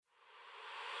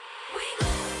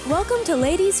Welcome to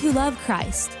Ladies Who Love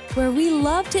Christ, where we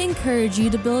love to encourage you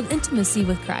to build intimacy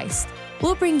with Christ.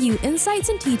 We'll bring you insights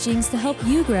and teachings to help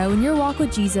you grow in your walk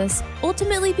with Jesus,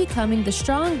 ultimately becoming the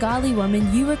strong, godly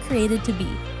woman you were created to be.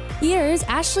 Here's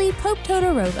Ashley Pope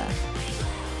Todorova.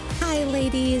 Hi,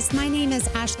 ladies. My name is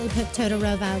Ashley Pope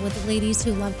Todorova with Ladies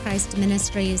Who Love Christ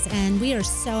Ministries, and we are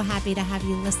so happy to have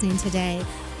you listening today.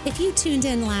 If you tuned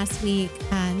in last week,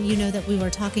 you know that we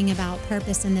were talking about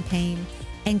purpose in the pain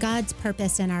and God's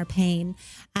purpose in our pain.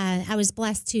 I was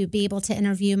blessed to be able to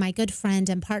interview my good friend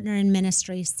and partner in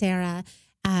ministry, Sarah.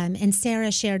 And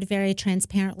Sarah shared very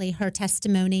transparently her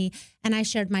testimony, and I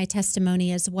shared my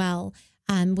testimony as well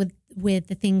with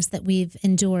the things that we've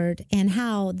endured and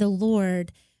how the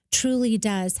Lord truly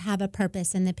does have a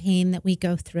purpose in the pain that we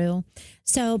go through.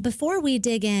 So before we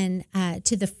dig in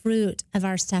to the fruit of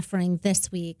our suffering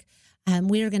this week,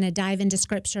 we are going to dive into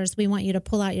scriptures. We want you to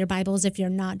pull out your Bibles if you're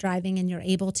not driving and you're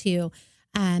able to.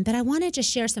 But I want to just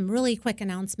share some really quick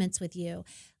announcements with you.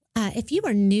 If you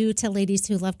are new to Ladies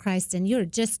Who Love Christ and you're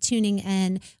just tuning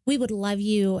in, we would love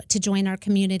you to join our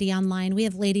community online. We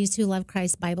have Ladies Who Love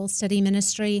Christ Bible Study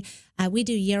Ministry. We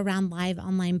do year-round live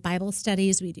online Bible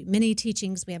studies. We do mini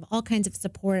teachings. We have all kinds of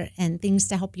support and things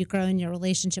to help you grow in your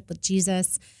relationship with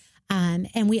Jesus.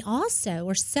 And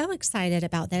we're so excited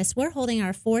about this. We're holding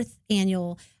our fourth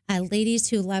annual Ladies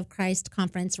Who Love Christ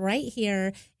conference right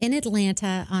here in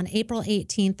Atlanta on April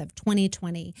 18th of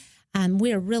 2020.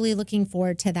 We are really looking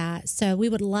forward to that. So we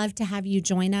would love to have you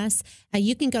join us.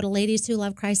 You can go to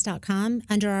ladieswholovechrist.com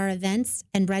under our events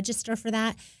and register for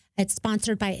that. It's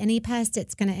sponsored by AnyPest.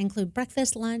 It's going to include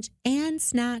breakfast, lunch, and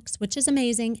snacks, which is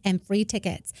amazing, and free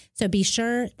tickets. So be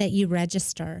sure that you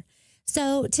register.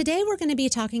 So today we're going to be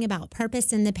talking about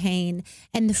purpose in the pain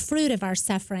and the fruit of our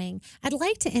suffering. I'd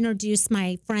like to introduce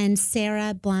my friend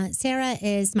Sarah Blunt. Sarah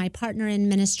is my partner in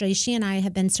ministry. She and I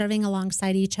have been serving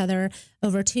alongside each other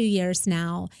over 2 years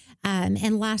now.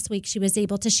 And last week she was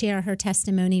able to share her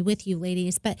testimony with you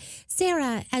ladies. But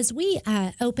Sarah, as we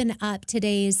open up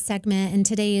today's segment and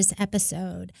today's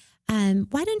episode,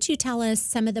 why don't you tell us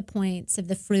some of the points of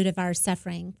the fruit of our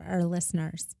suffering for our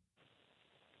listeners?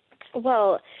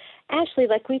 Well, Ashley,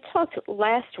 like we talked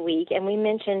last week, and we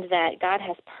mentioned that God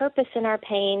has purpose in our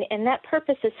pain, and that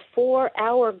purpose is for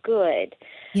our good.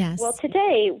 Yes. Well,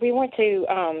 today we want to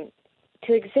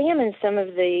examine some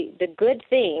of the good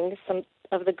things, some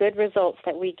of the good results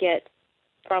that we get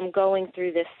from going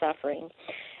through this suffering.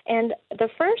 And the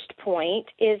first point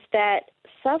is that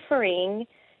suffering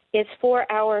is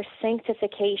for our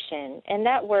sanctification, and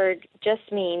that word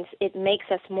just means it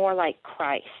makes us more like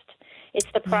Christ. It's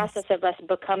the process of us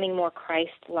becoming more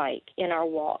Christ-like in our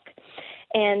walk.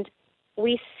 And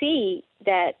we see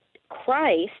that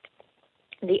Christ,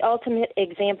 the ultimate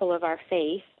example of our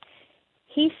faith,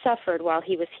 he suffered while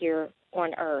he was here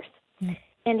on earth. Mm.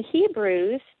 And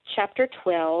Hebrews chapter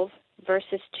 12,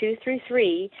 verses 2 through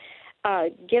 3,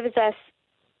 gives us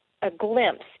a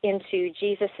glimpse into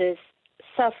Jesus'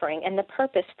 suffering and the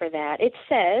purpose for that. It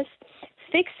says,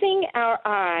 "Fixing our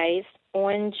eyes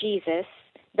on Jesus,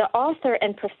 the author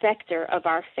and perfecter of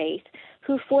our faith,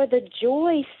 who for the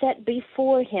joy set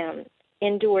before him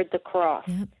endured the cross,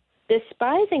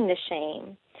 despising the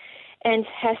shame, and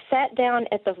has sat down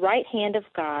at the right hand of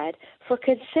God. For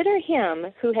consider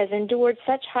him who has endured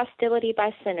such hostility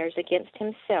by sinners against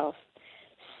himself,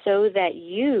 so that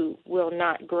you will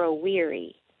not grow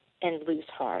weary and lose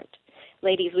heart."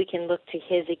 Ladies, we can look to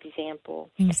his example.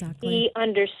 Exactly. He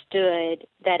understood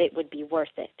that it would be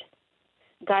worth it.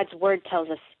 God's word tells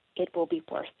us it will be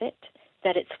worth it,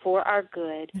 that it's for our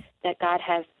good, that God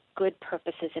has good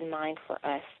purposes in mind for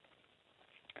us.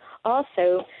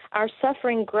 Also, our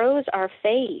suffering grows our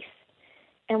faith,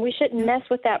 and we shouldn't mess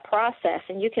with that process.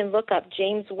 And you can look up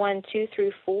James 1, 2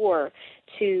 through 4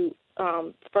 to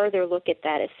further look at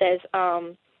that. It says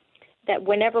that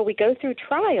whenever we go through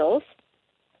trials,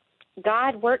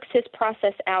 God works his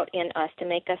process out in us to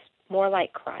make us more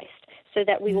like Christ, so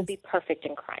that we will be perfect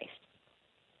in Christ.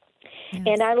 Yes.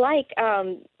 And I like,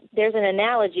 there's an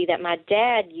analogy that my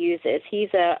dad uses. He's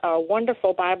a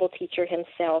wonderful Bible teacher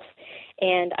himself,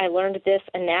 and I learned this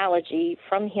analogy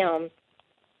from him.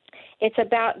 It's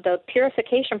about the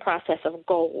purification process of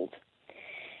gold.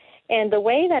 And the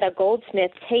way that a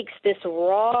goldsmith takes this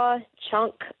raw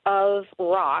chunk of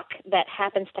rock that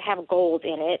happens to have gold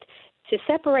in it, to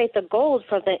separate the gold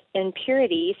from the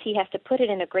impurities, he has to put it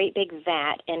in a great big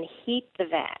vat and heat the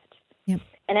vat. Yep.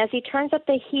 And as he turns up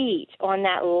the heat on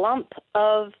that lump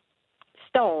of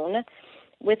stone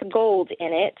with gold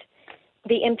in it,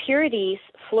 the impurities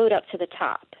float up to the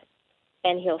top.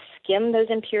 And he'll skim those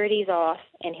impurities off,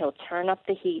 and he'll turn up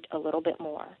the heat a little bit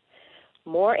more.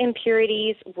 more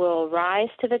impurities will rise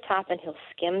to the top, and he'll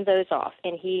skim those off.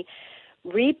 And he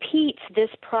repeats this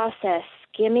process,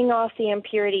 skimming off the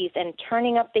impurities and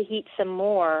turning up the heat some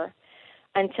more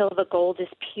until the gold is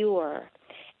pure.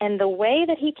 And the way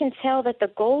that he can tell that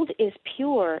the gold is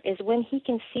pure is when he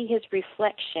can see his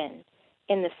reflection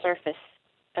in the surface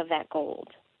of that gold.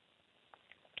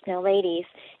 Now, ladies,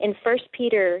 in 1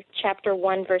 Peter chapter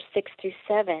 1, verse 6 through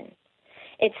 7,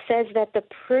 it says that the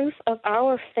proof of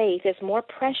our faith is more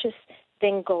precious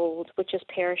than gold, which is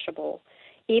perishable,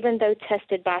 even though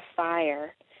tested by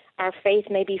fire. Our faith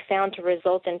may be found to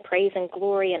result in praise and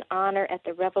glory and honor at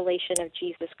the revelation of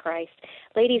Jesus Christ.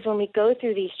 Ladies, when we go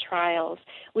through these trials,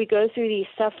 we go through these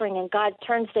suffering, and God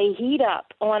turns the heat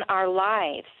up on our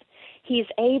lives, he's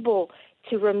able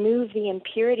to remove the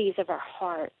impurities of our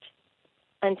heart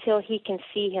until he can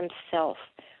see himself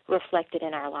reflected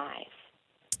in our lives.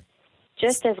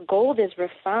 Just as gold is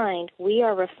refined, we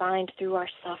are refined through our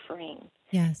suffering.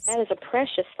 Yes. That is a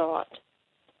precious thought.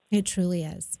 It truly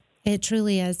is. It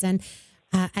truly is. And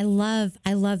I love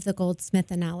the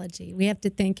goldsmith analogy. We have to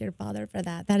thank your Father for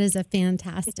that. That is a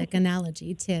fantastic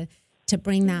analogy to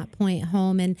bring that point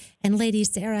home. And Lady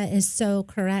Sarah is so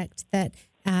correct that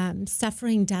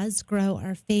suffering does grow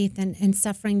our faith, and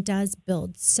suffering does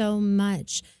build so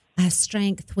much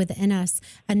strength within us.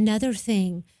 Another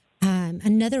thing,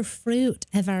 another fruit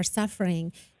of our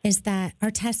suffering is that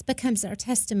our test becomes our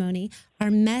testimony, our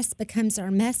mess becomes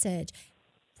our message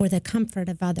for the comfort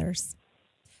of others.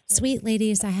 Sweet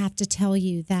ladies, I have to tell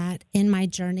you that in my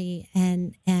journey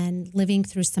and living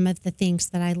through some of the things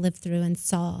that I lived through and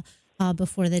saw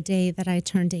before the day that I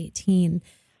turned 18,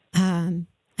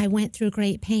 I went through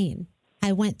great pain.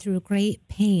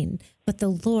 But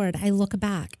the Lord, I look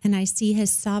back and I see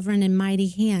his sovereign and mighty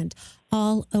hand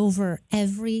all over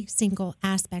every single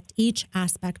aspect, each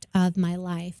aspect of my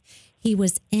life. He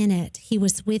was in it. He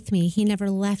was with me. He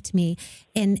never left me.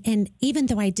 And even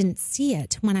though I didn't see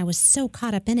it when I was so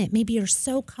caught up in it, maybe you're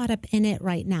so caught up in it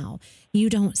right now, you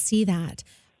don't see that.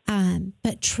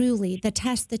 But truly, the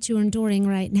test that you're enduring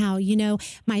right now, you know,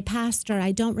 my pastor,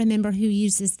 I don't remember who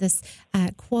uses this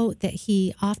quote that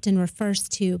he often refers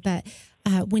to, but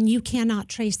when you cannot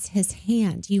trace his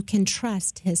hand, you can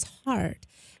trust his heart.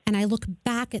 And I look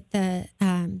back at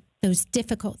those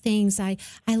difficult things. I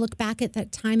look back at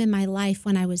that time in my life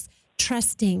when I was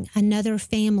trusting another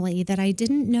family that I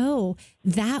didn't know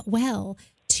that well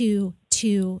to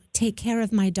take care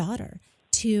of my daughter,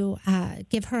 to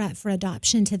give her up for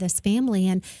adoption to this family.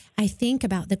 And I think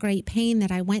about the great pain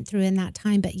that I went through in that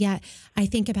time, but yet I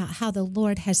think about how the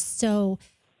Lord has so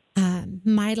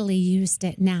mightily used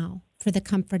it now for the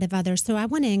comfort of others. So I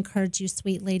want to encourage you,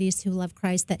 sweet ladies who love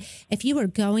Christ, that if you are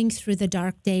going through the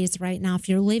dark days right now, if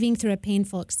you're living through a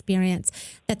painful experience,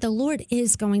 that the Lord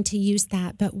is going to use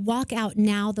that, but walk out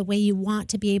now the way you want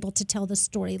to be able to tell the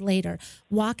story later.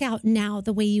 Walk out now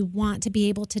the way you want to be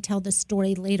able to tell the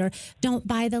story later. Don't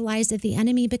buy the lies of the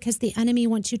enemy, because the enemy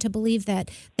wants you to believe that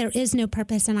there is no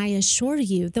purpose. And I assure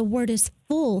you, the word is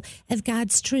full of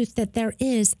God's truth that there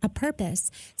is a purpose.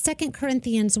 2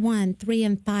 Corinthians 1, 3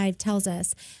 and 5 tells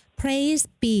us, "Praise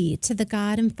be to the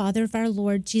God and Father of our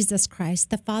Lord Jesus Christ,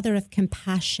 the Father of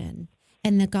compassion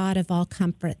and the God of all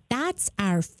comfort." That's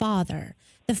our Father,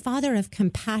 the Father of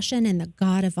compassion and the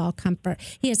God of all comfort.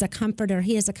 He is a comforter.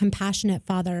 He is a compassionate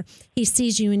Father. He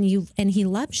sees you and he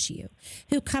loves you,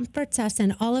 who comforts us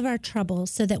in all of our troubles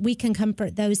so that we can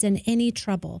comfort those in any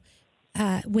trouble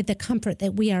with the comfort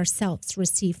that we ourselves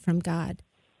receive from God.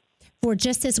 For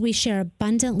just as we share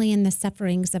abundantly in the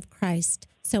sufferings of Christ,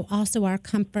 so also our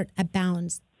comfort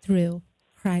abounds through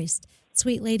Christ.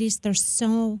 Sweet ladies, there's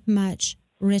so much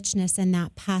richness in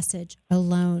that passage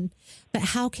alone. But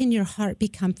how can your heart be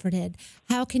comforted?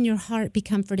 How can your heart be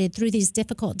comforted through these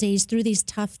difficult days, through these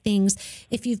tough things?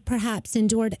 If you've perhaps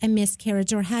endured a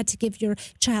miscarriage or had to give your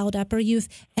child up, or you've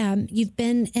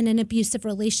been in an abusive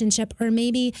relationship, or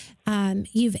maybe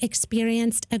you've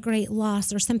experienced a great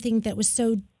loss or something that was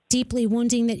so deeply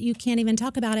wounding that you can't even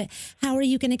talk about it. How are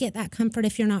you going to get that comfort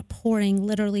if you're not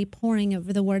literally pouring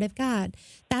over the Word of God?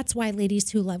 That's why Ladies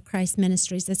Who Love Christ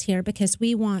Ministries is here, because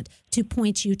we want to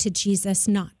point you to Jesus,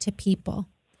 not to people.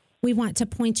 We want to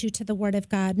point you to the Word of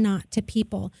God, not to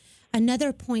people.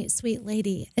 Another point, sweet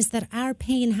lady, is that our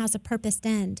pain has a purposed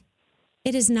end.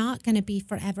 It is not going to be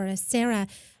forever. As Sarah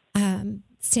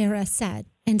said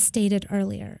and stated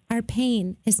earlier, our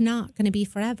pain is not going to be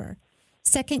forever.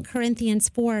 2 Corinthians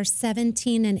 4,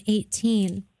 17 and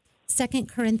 18. 2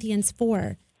 Corinthians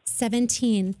 4,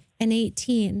 17 and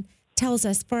 18 tells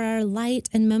us, "For our light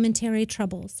and momentary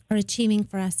troubles are achieving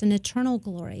for us an eternal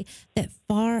glory that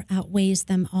far outweighs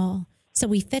them all." So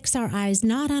we fix our eyes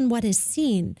not on what is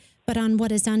seen, but on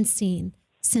what is unseen,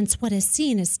 since what is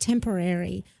seen is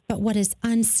temporary, but what is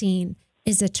unseen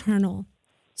is eternal.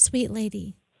 Sweet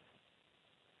lady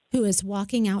who is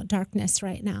walking out darkness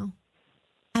right now,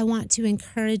 I want to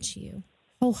encourage you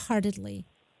wholeheartedly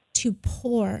to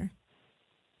pour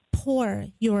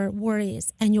your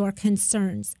worries and your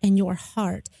concerns and your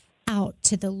heart out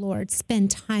to the Lord.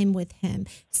 Spend time with him,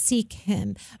 seek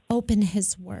him, open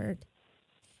his word.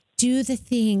 Do the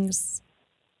things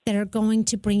that are going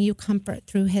to bring you comfort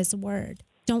through his word.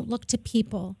 Don't look to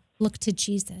people, look to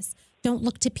Jesus. Don't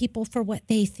look to people for what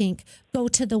they think. Go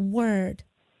to the word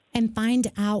and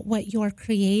find out what your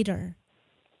creator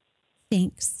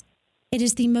thinks. It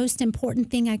is the most important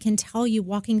thing I can tell you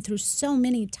walking through so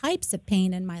many types of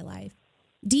pain in my life.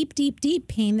 Deep, deep, deep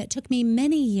pain that took me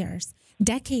many years,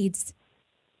 decades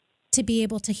to be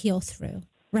able to heal through,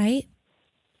 right?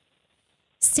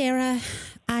 Sarah,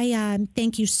 I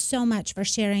thank you so much for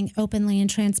sharing openly and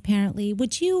transparently.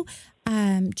 Would you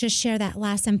just share that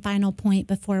last and final point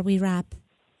before we wrap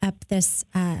up this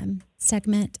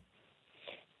segment?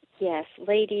 Yes,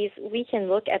 ladies, we can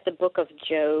look at the book of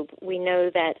Job. We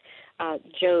know that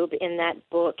Job, in that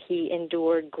book, he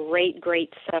endured great,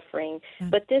 great suffering. Yeah.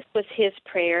 But this was his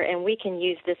prayer, and we can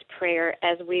use this prayer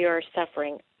as we are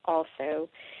suffering also.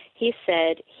 He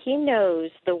said, "He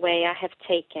knows the way I have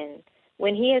taken.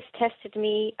 When he has tested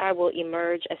me, I will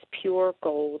emerge as pure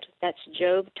gold." That's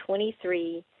Job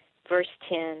 23, verse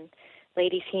 10.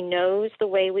 Ladies, he knows the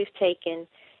way we've taken,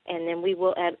 and then we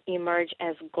will emerge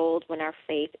as gold when our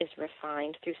faith is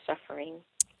refined through suffering.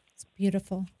 It's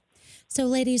beautiful. So,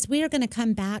 ladies, we are going to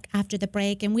come back after the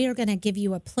break, and we are going to give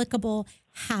you applicable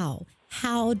how.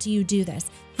 How do you do this?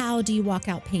 How do you walk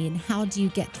out pain? How do you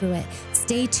get through it?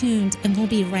 Stay tuned, and we'll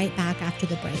be right back after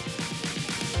the break.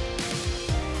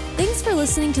 Thanks for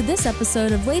listening to this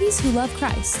episode of Ladies Who Love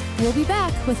Christ. We'll be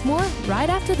back with more right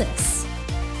after this.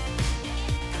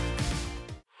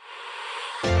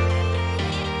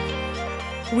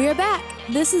 We're back.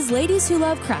 This is Ladies Who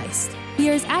Love Christ.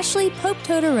 Here's Ashley Pope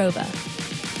Todorova.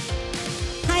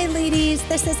 Hi, ladies.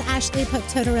 This is Ashley Pope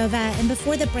Todorova. And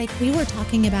before the break, we were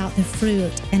talking about the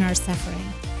fruit in our suffering.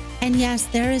 And yes,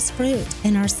 there is fruit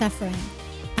in our suffering.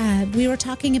 We were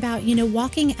talking about,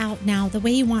 walking out now the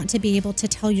way you want to be able to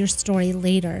tell your story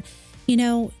later.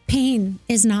 Pain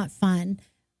is not fun.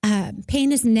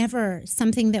 Pain is never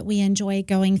something that we enjoy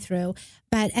going through.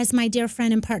 But as my dear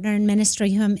friend and partner in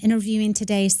ministry who I'm interviewing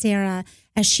today, Sarah,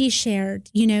 as she shared,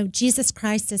 Jesus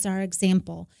Christ is our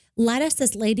example. Let us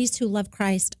as ladies who love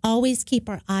Christ always keep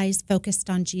our eyes focused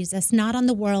on Jesus, not on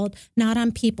the world, not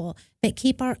on people, but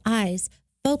keep our eyes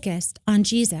focused on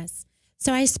Jesus.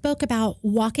 So I spoke about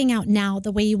walking out now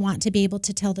the way you want to be able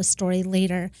to tell the story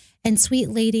later. And sweet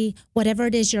lady, whatever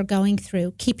it is you're going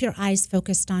through, keep your eyes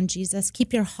focused on Jesus.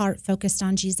 Keep your heart focused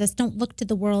on Jesus. Don't look to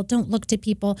the world. Don't look to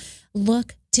people.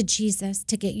 Look to Jesus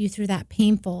to get you through that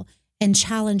painful and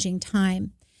challenging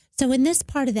time. So in this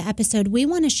part of the episode, we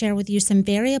want to share with you some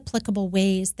very applicable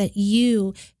ways that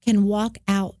you can walk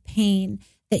out pain,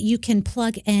 that you can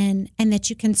plug in, and that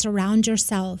you can surround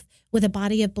yourself with a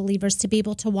body of believers to be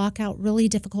able to walk out really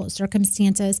difficult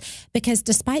circumstances. Because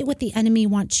despite what the enemy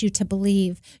wants you to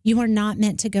believe, you are not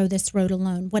meant to go this road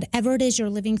alone. Whatever it is you're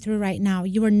living through right now,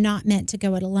 you are not meant to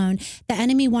go it alone. The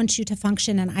enemy wants you to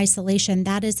function in isolation.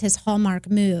 That is his hallmark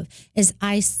move, is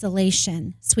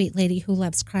isolation, sweet lady who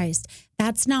loves Christ.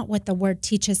 That's not what the word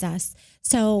teaches us.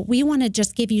 So we want to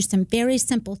just give you some very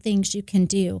simple things you can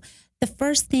do. The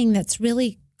first thing that's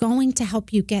really going to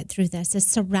help you get through this is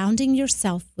surrounding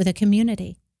yourself with a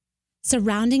community,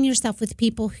 surrounding yourself with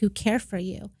people who care for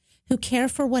you, who care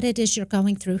for what it is you're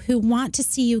going through, who want to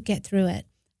see you get through it,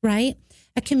 right?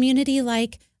 A community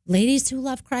like Ladies Who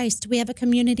Love Christ. We have a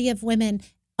community of women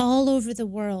all over the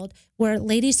world. We're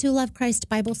Ladies Who Love Christ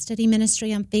Bible Study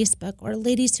Ministry on Facebook or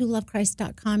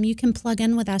ladieswholovechrist.com. You can plug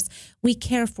in with us. We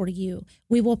care for you.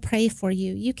 We will pray for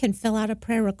you. You can fill out a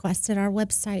prayer request at our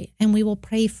website and we will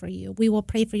pray for you. We will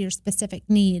pray for your specific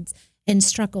needs and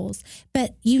struggles.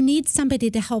 But you need somebody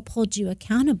to help hold you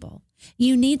accountable.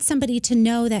 You need somebody to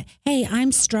know that, hey,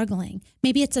 I'm struggling.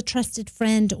 Maybe it's a trusted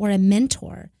friend or a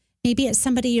mentor. Maybe it's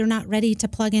somebody you're not ready to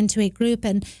plug into a group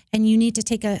and you need to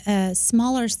take a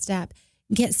smaller step.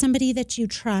 Get somebody that you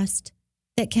trust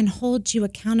that can hold you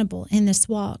accountable in this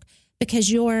walk,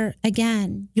 because your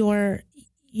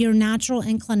natural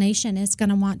inclination is going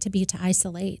to want to be to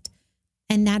isolate,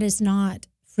 and that is not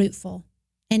fruitful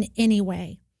in any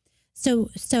way.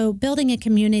 So building a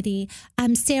community.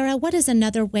 Sarah, what is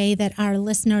another way that our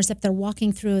listeners, if they're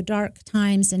walking through dark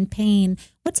times and pain,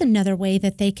 what's another way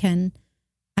that they can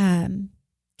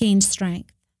gain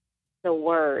strength? the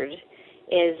Word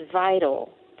is vital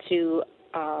to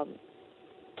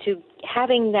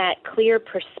having that clear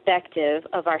perspective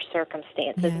of our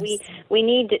circumstances. Yes. We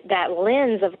need that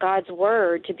lens of God's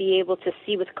Word to be able to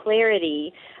see with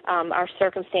clarity our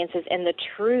circumstances and the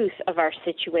truth of our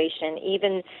situation,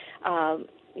 even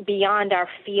beyond our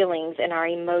feelings and our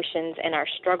emotions and our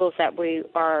struggles that we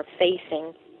are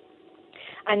facing.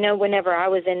 I know whenever I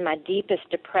was in my deepest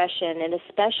depression, and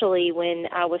especially when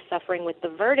I was suffering with the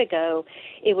vertigo,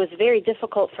 it was very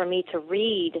difficult for me to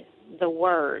read the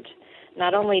Word.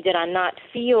 Not only did I not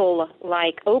feel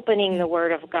like opening the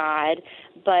Word of God,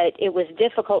 but it was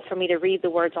difficult for me to read the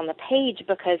words on the page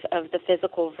because of the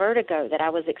physical vertigo that I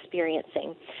was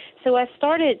experiencing. So I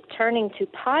started turning to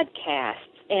podcasts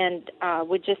and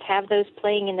would just have those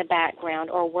playing in the background,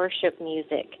 or worship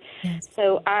music. Yes.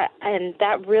 So and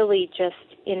that really just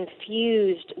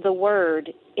infused the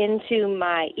Word into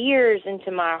my ears,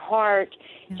 into my heart,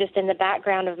 just in the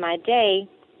background of my day.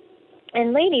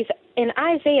 And ladies, in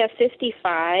Isaiah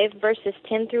 55, verses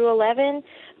 10 through 11,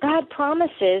 God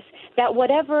promises that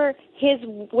wherever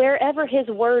His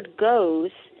Word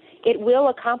goes, it will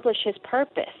accomplish His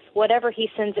purpose, whatever He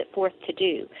sends it forth to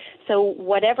do. So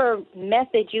whatever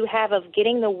method you have of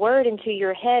getting the Word into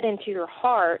your head, into your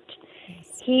heart,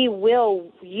 Yes. He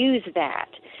will use that.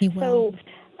 He will.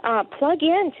 So plug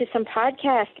in to some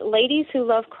podcasts. Ladies Who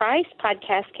Love Christ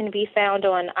podcast can be found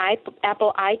on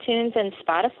Apple iTunes and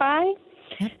Spotify.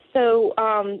 Yep. So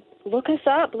look us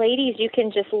up, ladies. You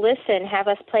can just listen, have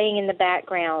us playing in the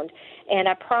background. And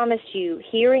I promise you,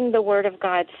 hearing the Word of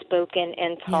God spoken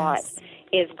and taught Yes.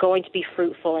 is going to be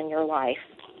fruitful in your life.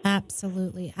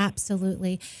 Absolutely.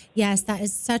 Absolutely. Yes, that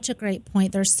is such a great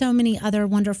point. There's so many other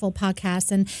wonderful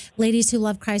podcasts. And Ladies Who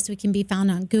Love Christ, we can be found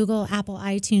on Google, Apple,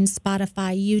 iTunes,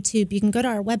 Spotify, YouTube. You can go to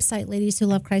our website,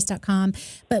 ladieswholovechrist.com.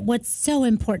 But what's so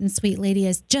important, sweet lady,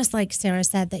 is just like Sarah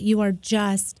said, that you are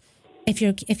just, if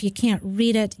you can't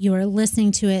read it, you are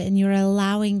listening to it, and you're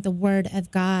allowing the Word of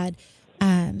God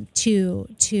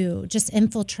to just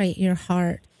infiltrate your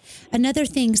heart. Another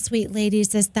thing, sweet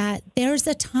ladies, is that there's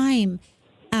a time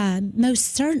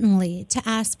most certainly to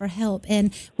ask for help.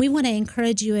 And we want to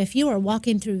encourage you, if you are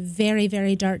walking through very,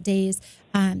 very dark days,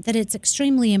 that it's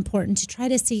extremely important to try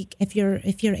to seek, if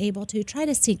you're able to, try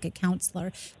to seek a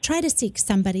counselor, try to seek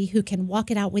somebody who can walk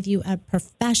it out with you, a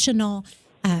professional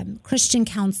Christian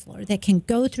counselor that can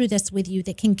go through this with you,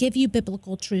 that can give you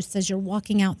biblical truths as you're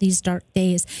walking out these dark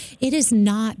days. It is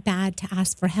not bad to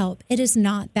ask for help. It is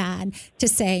not bad to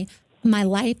say, my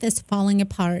life is falling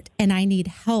apart and I need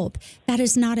help. That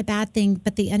is not a bad thing,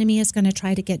 but the enemy is going to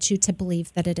try to get you to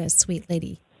believe that it is, sweet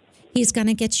lady. He's going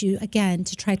to get you, again,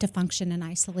 to try to function in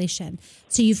isolation.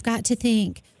 So you've got to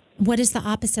think, what is the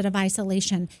opposite of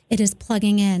isolation? It is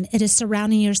plugging in. It is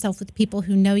surrounding yourself with people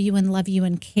who know you and love you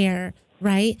and care,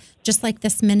 right? Just like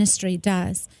this ministry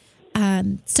does.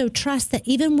 So trust that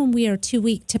even when we are too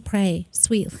weak to pray,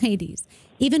 sweet ladies,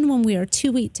 even when we are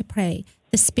too weak to pray,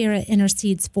 the Spirit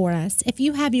intercedes for us. If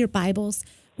you have your Bibles,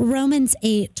 Romans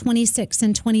 8:26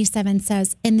 and 27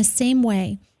 says, in the same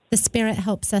way, the Spirit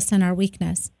helps us in our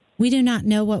weakness. We do not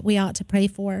know what we ought to pray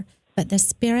for, but the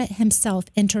Spirit Himself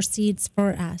intercedes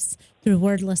for us through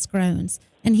wordless groans.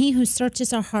 And He who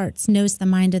searches our hearts knows the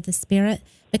mind of the Spirit,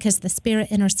 because the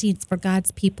Spirit intercedes for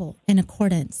God's people in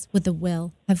accordance with the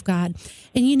will of God.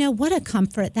 And you know what a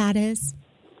comfort that is?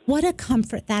 What a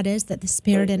comfort that is, that the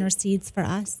Spirit intercedes for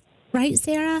us. Right,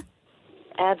 Sarah?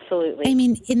 Absolutely. I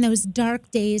mean, in those dark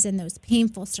days and those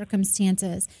painful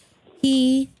circumstances,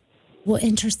 He will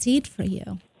intercede for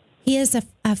you. He is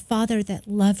a Father that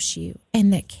loves you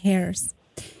and that cares.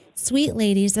 Sweet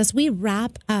ladies, as we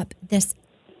wrap up this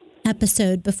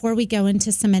episode, before we go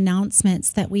into some announcements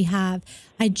that we have,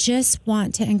 I just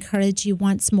want to encourage you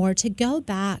once more to go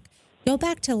back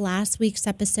to last week's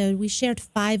episode. We shared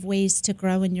 5 ways to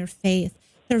grow in your faith.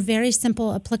 They're very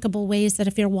simple, applicable ways that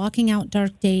if you're walking out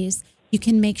dark days, you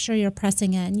can make sure you're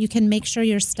pressing in. You can make sure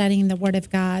you're studying the Word of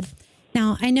God.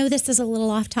 Now, I know this is a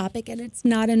little off topic and it's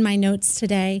not in my notes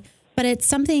today, but it's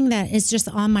something that is just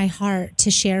on my heart to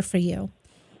share for you.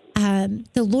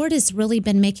 The Lord has really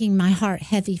been making my heart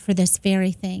heavy for this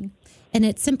very thing. And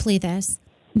it's simply this,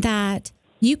 that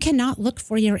you cannot look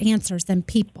for your answers in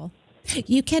people.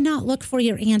 You cannot look for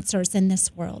your answers in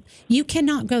this world. You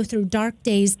cannot go through dark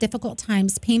days, difficult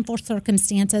times, painful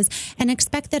circumstances, and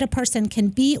expect that a person can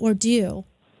be or do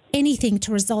anything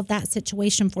to resolve that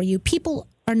situation for you. People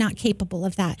are not capable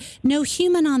of that. No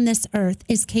human on this earth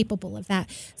is capable of that.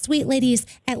 Sweet ladies,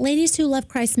 at Ladies Who Love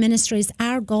Christ Ministries,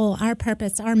 our goal, our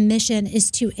purpose, our mission is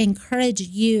to encourage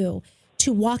you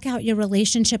to walk out your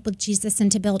relationship with Jesus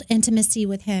and to build intimacy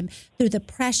with him through the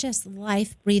precious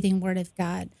life-breathing Word of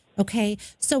God. Okay,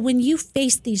 so when you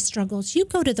face these struggles, you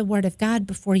go to the Word of God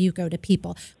before you go to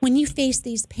people. When you face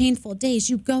these painful days,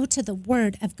 you go to the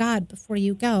Word of God before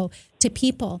you go to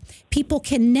people. People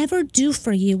can never do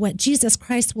for you what Jesus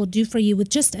Christ will do for you with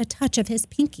just a touch of his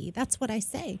pinky. That's what I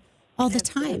say all the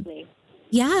time.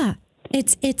 Yeah,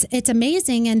 it's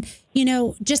amazing. And, you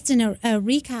know, just in a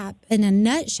recap, in a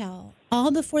nutshell,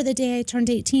 all before the day I turned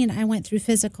 18, I went through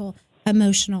physical,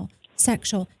 emotional,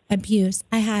 sexual abuse.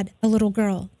 I had a little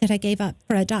girl that I gave up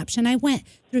for adoption. I went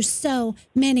through so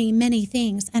many, many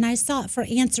things, and I sought for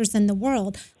answers in the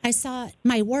world. I sought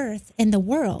my worth in the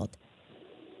world.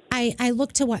 I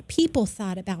looked to what people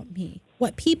thought about me,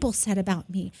 what people said about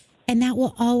me, and that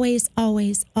will always,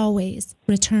 always, always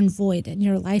return void in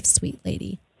your life, sweet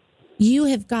lady. You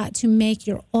have got to make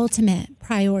your ultimate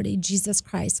priority Jesus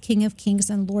Christ, King of Kings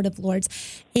and Lord of Lords.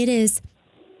 It is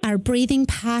our breathing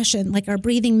passion, like our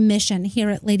breathing mission here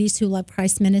at Ladies Who Love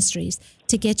Christ Ministries,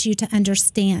 to get you to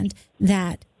understand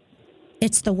that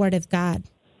it's the Word of God.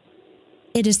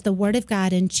 It is the Word of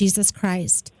God in Jesus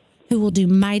Christ who will do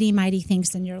mighty, mighty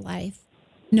things in your life.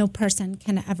 No person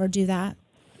can ever do that.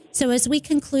 So as we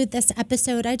conclude this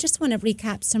episode, I just want to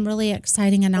recap some really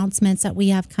exciting announcements that we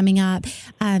have coming up.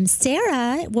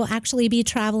 Sarah will actually be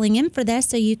traveling in for this,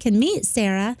 so you can meet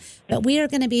Sarah. But we are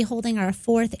going to be holding our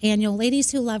 4th annual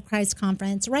Ladies Who Love Christ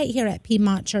conference right here at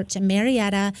Piedmont Church in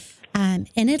Marietta,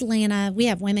 in Atlanta. We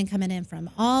have women coming in from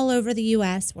all over the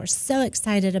U.S. We're so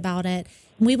excited about it.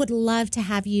 We would love to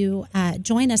have you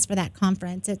join us for that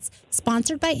conference. It's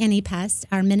sponsored by AnyPest,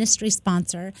 our ministry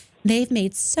sponsor. They've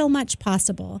made so much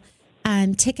possible.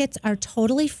 Tickets are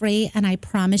totally free, and I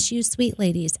promise you, sweet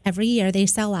ladies, every year they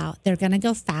sell out. They're going to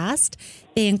go fast.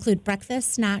 They include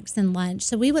breakfast, snacks, and lunch.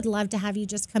 So we would love to have you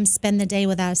just come spend the day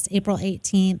with us April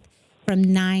 18th from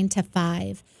 9 to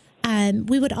 5.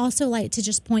 We would also like to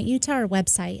just point you to our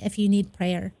website if you need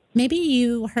prayer. Maybe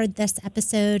you heard this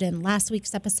episode and last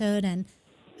week's episode, and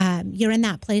you're in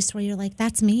that place where you're like,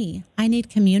 that's me. I need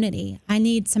community. I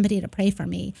need somebody to pray for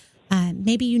me.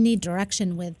 Maybe you need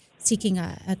direction with seeking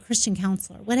a Christian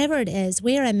counselor. Whatever it is,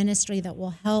 we are a ministry that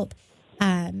will help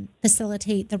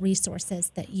facilitate the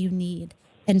resources that you need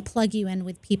and plug you in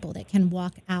with people that can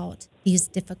walk out these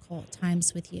difficult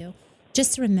times with you.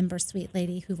 Just remember, sweet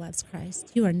lady who loves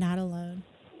Christ, you are not alone.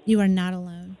 You are not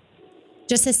alone.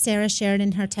 Just as Sarah shared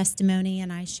in her testimony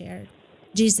and I shared,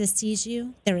 Jesus sees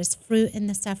you. There is fruit in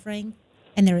the suffering,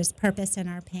 and there is purpose in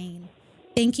our pain.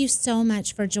 Thank you so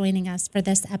much for joining us for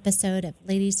this episode of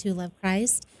Ladies Who Love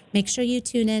Christ. Make sure you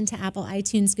tune in to Apple,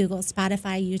 iTunes, Google,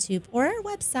 Spotify, YouTube, or our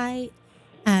website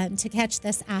to catch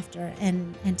this after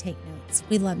and take notes.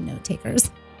 We love note takers.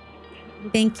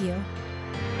 Thank you.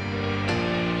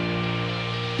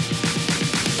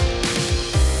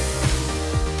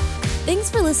 Thanks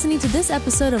for listening to this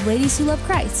episode of Ladies Who Love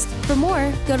Christ. For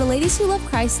more, go to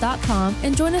ladieswholovechrist.com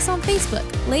and join us on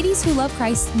Facebook, Ladies Who Love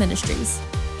Christ Ministries.